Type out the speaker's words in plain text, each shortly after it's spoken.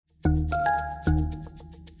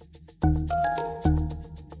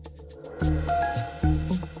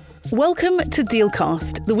Welcome to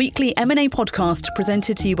Dealcast, the weekly M&A podcast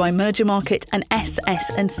presented to you by Mergermarket and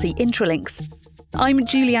SS&C Intralinks. I'm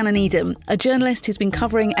Juliana Needham, a journalist who's been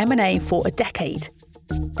covering M&A for a decade.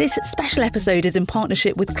 This special episode is in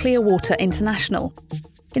partnership with Clearwater International.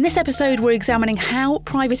 In this episode, we're examining how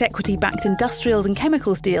private equity-backed industrials and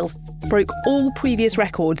chemicals deals broke all previous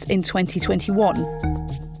records in 2021.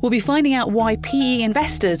 We'll be finding out why PE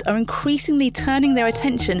investors are increasingly turning their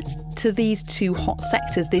attention to these two hot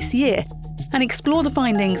sectors this year, and explore the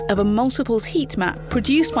findings of a multiples heat map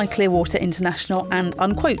produced by Clearwater International and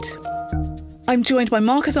Unquote. I'm joined by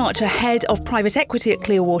Marcus Archer, Head of Private Equity at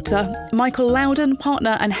Clearwater, Michael Loudon,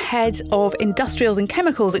 Partner and Head of Industrials and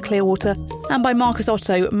Chemicals at Clearwater, and by Marcus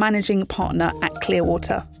Otto, Managing Partner at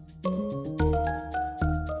Clearwater.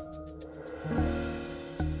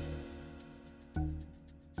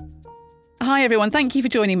 Hi everyone, thank you for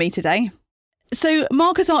joining me today. So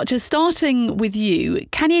Marcus Archer, starting with you,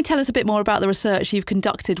 can you tell us a bit more about the research you've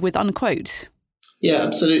conducted with Unquote? Yeah,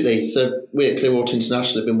 absolutely. So we at Clearwater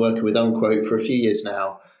International have been working with Unquote for a few years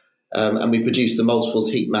now, and we produced the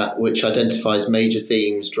multiples heat map, which identifies major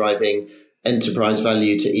themes driving enterprise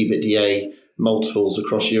value to EBITDA multiples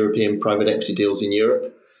across European private equity deals in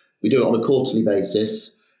Europe. We do it on a quarterly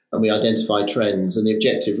basis, and we identify trends, and the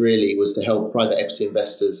objective really was to help private equity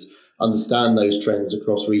investors understand those trends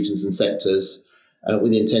across regions and sectors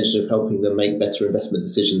with the intention of helping them make better investment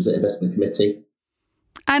decisions at investment committee.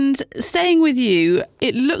 And staying with you,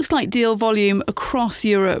 it looks like deal volume across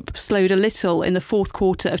Europe slowed a little in the fourth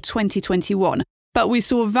quarter of 2021, but we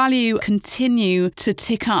saw value continue to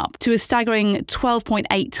tick up to a staggering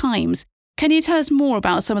 12.8 times. Can you tell us more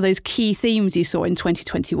about some of those key themes you saw in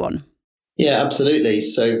 2021? Yeah, absolutely.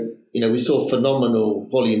 So, we saw phenomenal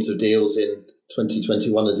volumes of deals in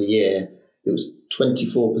 2021 as a year. It was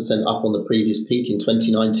 24% up on the previous peak in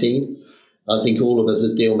 2019. I think all of us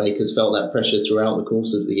as deal makers felt that pressure throughout the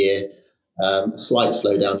course of the year. Slight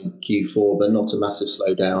slowdown in Q4, but not a massive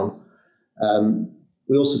slowdown.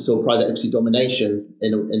 We also saw private equity domination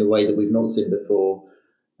in a way that we've not seen before.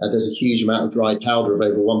 There's a huge amount of dry powder of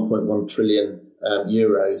over 1.1 trillion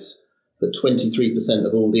euros, but 23%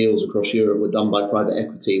 of all deals across Europe were done by private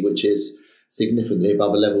equity, which is significantly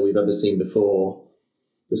above a level we've ever seen before.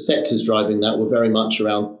 The sectors driving that were very much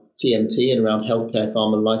around TMT and around healthcare,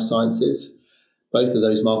 pharma and life sciences. Both of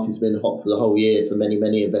those markets have been hot for the whole year for many,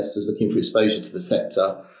 many investors looking for exposure to the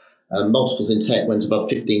sector. Multiples in tech went above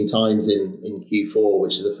 15 times in Q4,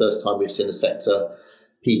 which is the first time we've seen a sector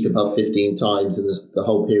peak above 15 times in the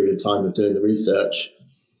whole period of time of doing the research.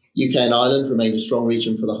 UK and Ireland remained a strong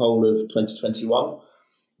region for the whole of 2021.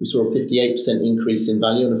 We saw a 58% increase in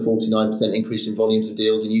value and a 49% increase in volumes of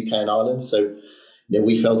deals in UK and Ireland. So,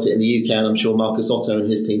 we felt it in the UK, and I'm sure Marcus Otto and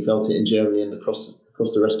his team felt it in Germany and across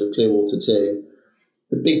the rest of Clearwater too.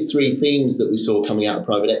 The big three themes that we saw coming out of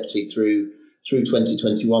private equity through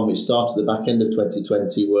 2021, which started at the back end of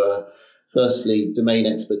 2020, were firstly domain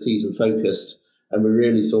expertise and focused. And we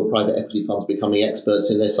really saw private equity funds becoming experts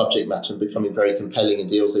in their subject matter and becoming very compelling in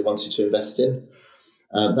deals they wanted to invest in.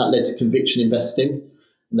 That led to conviction investing.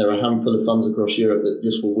 And there are a handful of funds across Europe that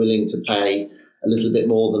just were willing to pay a little bit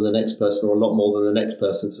more than the next person or a lot more than the next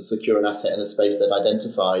person to secure an asset in a space they'd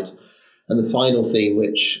identified. And the final theme,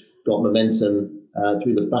 which got momentum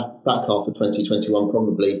through the back half of 2021,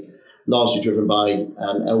 probably largely driven by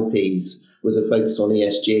LPs, was a focus on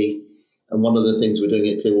ESG. And one of the things we're doing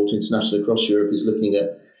at Clearwater International across Europe is looking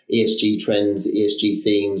at ESG trends, ESG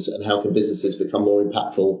themes, and how can businesses become more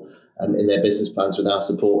impactful in their business plans with our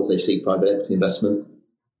support as they seek private equity investment.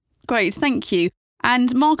 Great, thank you.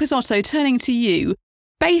 And Marcus Otto, turning to you,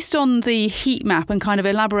 based on the heat map and kind of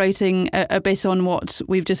elaborating a bit on what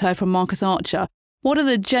we've just heard from Marcus Archer, what are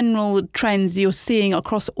the general trends you're seeing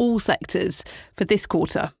across all sectors for this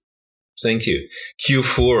quarter? Thank you.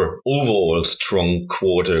 Q4, overall strong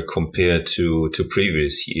quarter compared to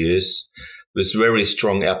previous years, with very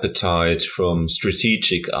strong appetite from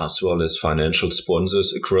strategic as well as financial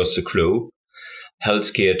sponsors across the globe.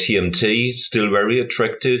 Healthcare TMT, still very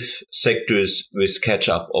attractive. Sectors with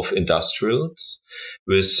catch-up of industrials,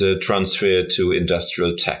 with transfer to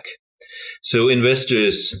industrial tech. So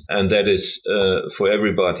investors, and that is for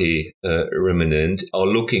everybody remnant, are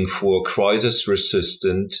looking for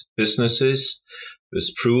crisis-resistant businesses with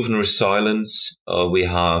proven resilience. We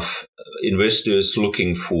have investors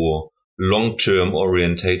looking for long-term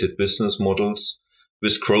orientated business models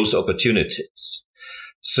with growth opportunities.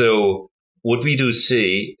 So what we do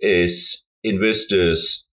see is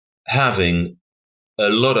investors having a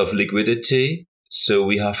lot of liquidity. So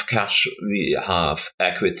we have cash, we have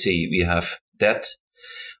equity, we have debt,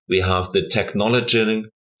 we have the technology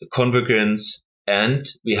convergence, and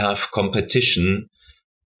we have competition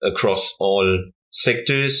across all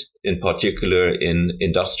sectors, in particular in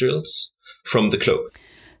industrials, from the globe.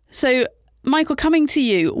 So, Michael, coming to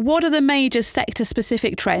you, what are the major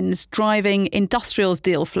sector-specific trends driving industrials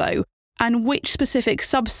deal flow, and which specific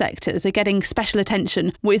subsectors are getting special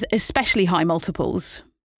attention with especially high multiples?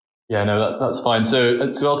 Yeah, no, that's fine.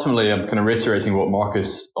 So ultimately, I'm kind of reiterating what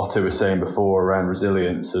Marcus Otto was saying before around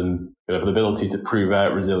resilience, and the ability to prove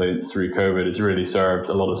out resilience through COVID has really served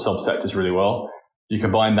a lot of subsectors really well. You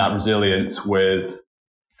combine that resilience with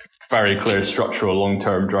very clear structural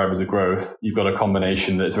long-term drivers of growth, you've got a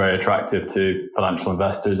combination that's very attractive to financial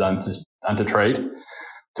investors and to trade.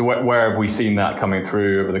 So where have we seen that coming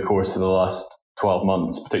through over the course of the last 12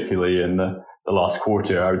 months, particularly in the last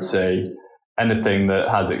quarter? I would say anything that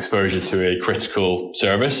has exposure to a critical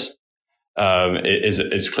service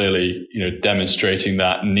is clearly demonstrating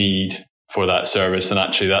that need for that service, and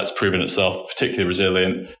actually that's proven itself particularly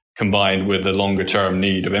resilient, combined with the longer term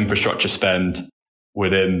need of infrastructure spend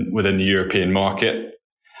within the European market.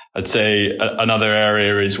 I'd say another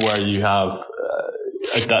area is where you have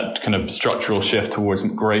that kind of structural shift towards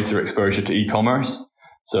greater exposure to e-commerce.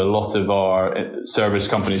 So a lot of our service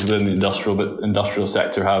companies within the industrial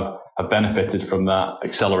sector have benefited from that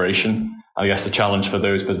acceleration. I guess the challenge for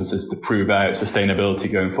those businesses is to prove out sustainability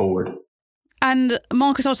going forward. And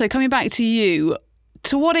Marcus, also coming back to you,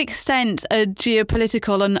 to what extent are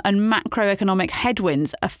geopolitical and macroeconomic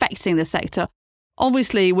headwinds affecting the sector?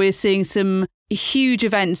 Obviously, we're seeing some huge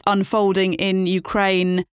events unfolding in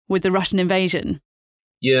Ukraine with the Russian invasion.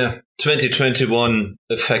 Yeah, 2021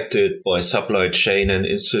 affected by supply chain and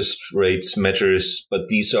interest rates matters, but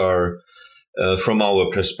these are, from our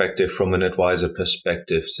perspective, from an advisor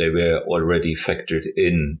perspective, they were already factored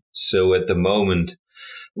in. So at the moment,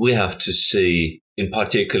 we have to see, in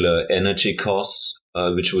particular, energy costs,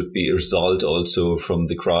 which would be a result also from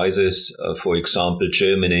the crisis. For example,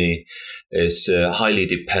 Germany is highly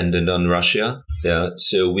dependent on Russia. Yeah,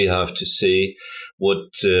 so we have to see what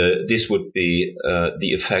this would be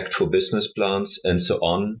the effect for business plans and so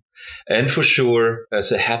on. And for sure,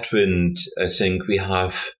 as a headwind, I think we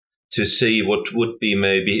have to see what would be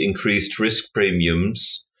maybe increased risk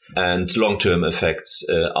premiums and long-term effects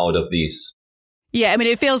out of these. Yeah, I mean,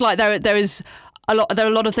 it feels like there are a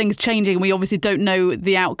lot of things changing. We obviously don't know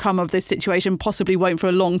the outcome of this situation, possibly won't for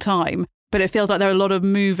a long time. But it feels like there are a lot of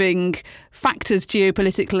moving factors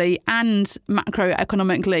geopolitically and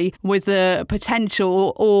macroeconomically with the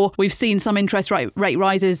potential, or we've seen some interest rate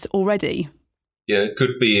rises already. Yeah, it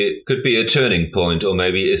could be a turning point, or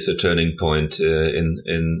maybe is a turning point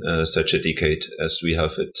in such a decade as we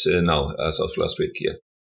have it now, as of last week. Yeah.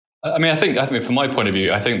 I mean, I think from my point of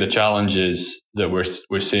view, I think the challenges that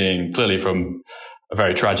we're seeing clearly from a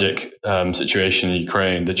very tragic situation in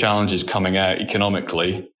Ukraine, the challenges coming out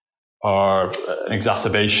economically are an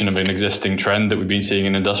exacerbation of an existing trend that we've been seeing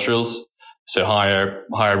in industrials. So higher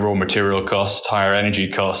raw material costs, higher energy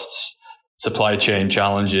costs, supply chain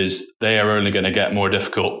challenges, they are only going to get more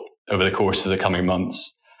difficult over the course of the coming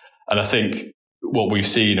months. And I think what we've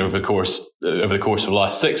seen over the course of the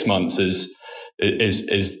last 6 months is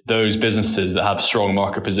those businesses that have strong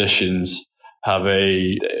market positions have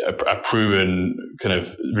a proven kind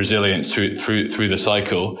of resilience through the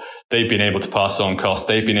cycle. They've been able to pass on costs.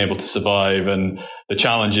 They've been able to survive. And the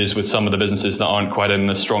challenges with some of the businesses that aren't quite in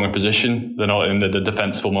a stronger position, they're not in the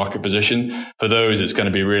defensible market position. For those, it's going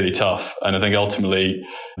to be really tough. And I think ultimately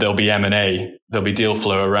there'll be M&A, there'll be deal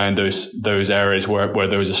flow around those areas where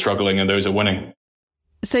those are struggling and those are winning.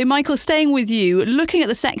 So, Michael, staying with you, looking at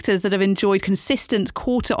the sectors that have enjoyed consistent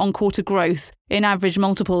quarter-on-quarter growth in average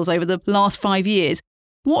multiples over the last 5 years,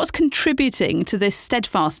 what's contributing to this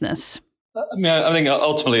steadfastness? I mean, I think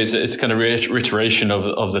ultimately it's kind of reiteration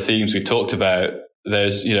of the themes we've talked about.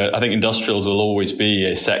 There's, I think industrials will always be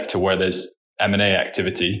a sector where there's M&A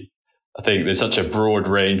activity. I think there's such a broad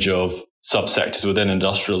range of subsectors within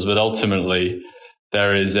industrials, but ultimately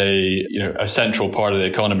there is a central part of the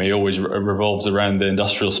economy always revolves around the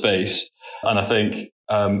industrial space. And I think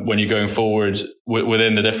when you're going forward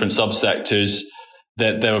within the different subsectors,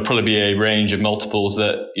 that there will probably be a range of multiples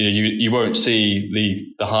that you won't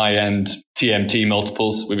see the high end TMT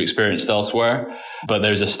multiples we've experienced elsewhere, but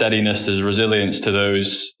there's a steadiness, there's a resilience to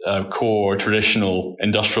those core traditional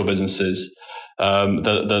industrial businesses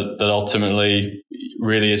that ultimately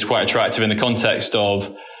really is quite attractive in the context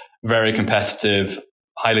of very competitive,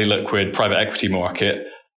 highly liquid private equity market.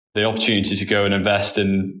 The opportunity to go and invest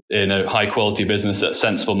in a high quality business at a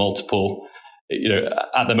sensible multiple.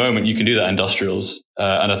 At the moment you can do that in industrials,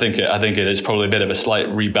 and I think it is probably a bit of a slight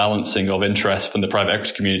rebalancing of interest from the private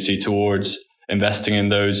equity community towards investing in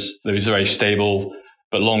those very stable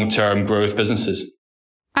but long-term growth businesses.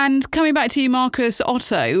 And coming back to you, Marcus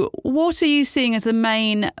Otto, what are you seeing as the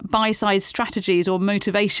main buy-side strategies or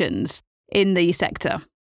motivations in the sector?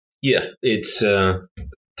 Yeah, it's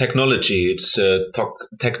technology. It's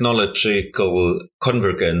technological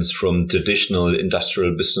convergence from traditional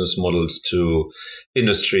industrial business models to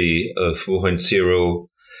Industry 4.0.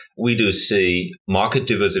 We do see market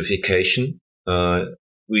diversification.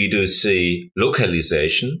 We do see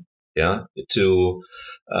localization, to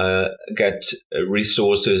get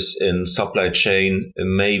resources in supply chain,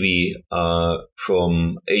 maybe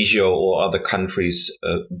from Asia or other countries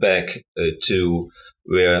back to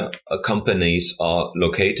where companies are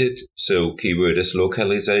located. So keyword is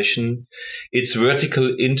localization. It's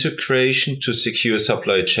vertical integration to secure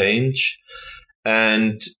supply chain.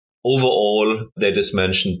 And overall, that is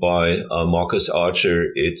mentioned by Marcus Archer,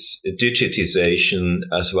 it's digitization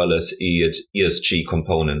as well as ESG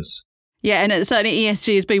components. Yeah, and certainly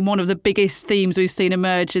ESG has been one of the biggest themes we've seen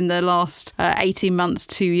emerge in the last 18 months,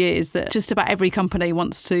 2 years, that just about every company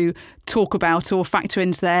wants to talk about or factor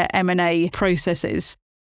into their M&A processes.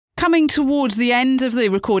 Coming towards the end of the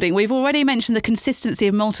recording, we've already mentioned the consistency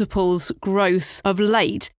of multiples growth of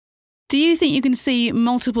late. Do you think you can see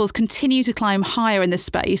multiples continue to climb higher in this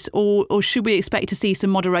space, or should we expect to see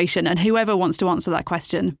some moderation? And whoever wants to answer that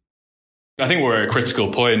question. I think we're at a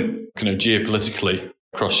critical point kind of geopolitically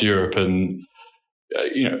across Europe, and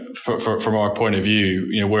from our point of view,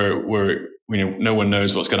 we're no one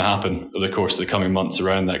knows what's going to happen over the course of the coming months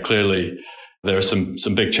around that. Clearly, there are some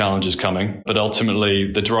big challenges coming, but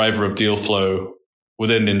ultimately, the driver of deal flow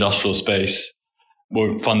within the industrial space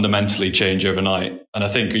won't fundamentally change overnight. And I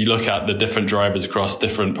think you look at the different drivers across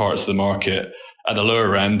different parts of the market. At the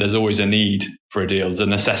lower end, there's always a need for a deal. There's a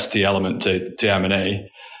necessity element to M&A.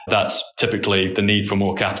 That's typically the need for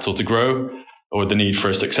more capital to grow, or the need for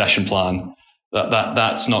a succession plan.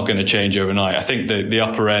 That's not going to change overnight. I think the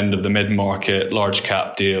upper end of the mid-market large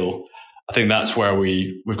cap deal, I think that's where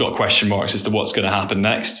we've got question marks as to what's going to happen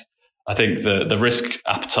next. I think the risk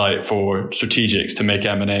appetite for strategics to make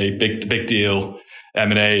M&A big deal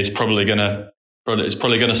M&A is probably going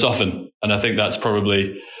to soften, and I think that's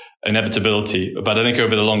probably inevitability. But I think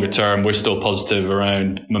over the longer term, we're still positive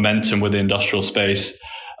around momentum with the industrial space,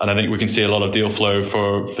 and I think we can see a lot of deal flow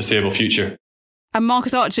for foreseeable future. And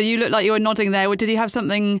Marcus Archer, you look like you were nodding there. Did you have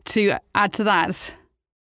something to add to that?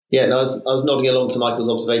 Yeah, no, I was nodding along to Michael's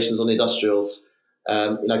observations on industrials.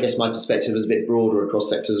 I guess my perspective is a bit broader across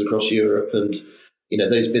sectors across Europe, and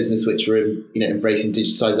those businesses which are embracing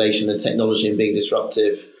digitization and technology and being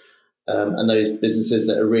disruptive, and those businesses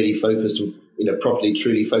that are really focused, properly,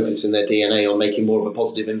 truly focused in their DNA on making more of a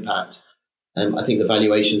positive impact. I think the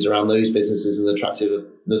valuations around those businesses and the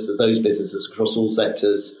attractiveness of those businesses across all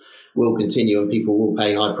sectors will continue, and people will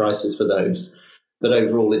pay high prices for those. But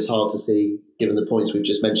overall, it's hard to see, given the points we've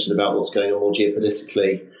just mentioned about what's going on more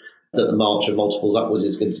geopolitically, that the march of multiples upwards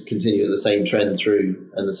is going to continue at the same trend through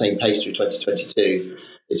and the same pace through 2022.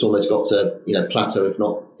 It's almost got to plateau,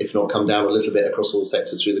 if not come down a little bit across all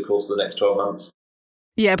sectors through the course of the next 12 months.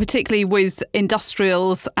 Yeah, particularly with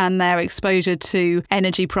industrials and their exposure to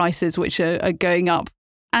energy prices, which are going up.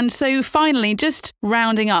 And so finally, just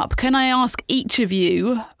rounding up, can I ask each of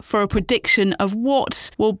you for a prediction of what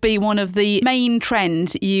will be one of the main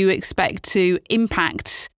trends you expect to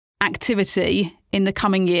impact activity in the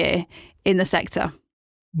coming year in the sector?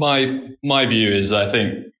 My view is, I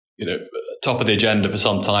think, top of the agenda for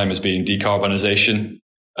some time has been decarbonisation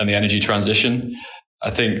and the energy transition. I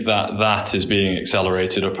think that is being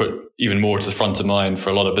accelerated or put even more to the front of mind for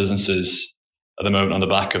a lot of businesses at the moment on the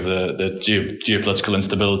back of the geopolitical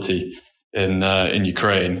instability in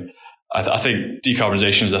Ukraine. I think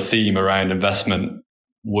decarbonisation as a theme around investment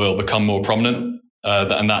will become more prominent,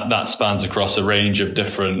 and that spans across a range of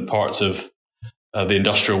different parts of the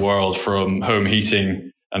industrial world, from home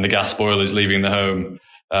heating and the gas boilers leaving the home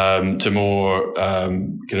to more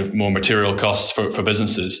more material costs for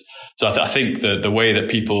businesses. So I think that the way that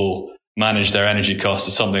people manage their energy costs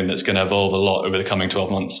is something that's going to evolve a lot over the coming 12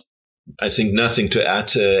 months. I think nothing to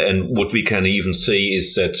add, and what we can even see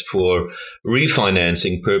is that for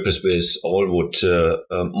refinancing purposes, all what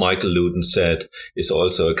Michael Luden said is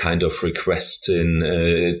also a kind of request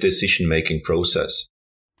in decision-making process.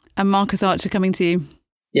 And Marcus Archer, coming to you.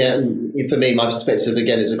 Yeah, and for me, my perspective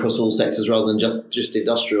again is across all sectors rather than just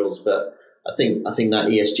industrials. But I think that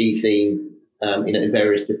ESG theme, in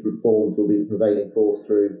various different forms, will be the prevailing force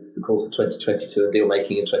through the course of 2022 and deal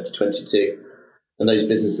making in 2022. And those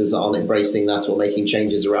businesses that aren't embracing that or making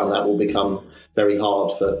changes around that will become very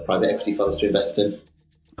hard for private equity funds to invest in.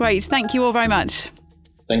 Great. Thank you all very much.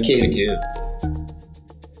 Thank you. Thank you.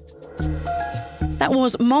 That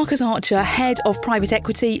was Marcus Archer, Head of Private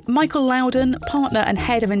Equity, Michael Loudon, Partner and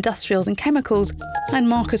Head of Industrials and Chemicals, and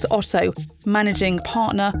Marcus Otto, Managing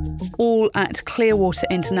Partner, all at Clearwater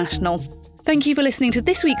International. Thank you for listening to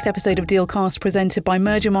this week's episode of Dealcast presented by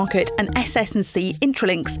Mergermarket and SS&C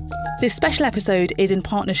Intralinks. This special episode is in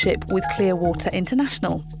partnership with Clearwater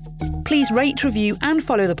International. Please rate, review and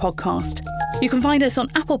follow the podcast. You can find us on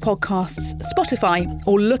Apple Podcasts, Spotify,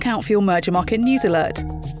 or look out for your Mergermarket news alert.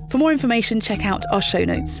 For more information, check out our show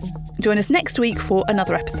notes. Join us next week for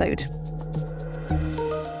another episode.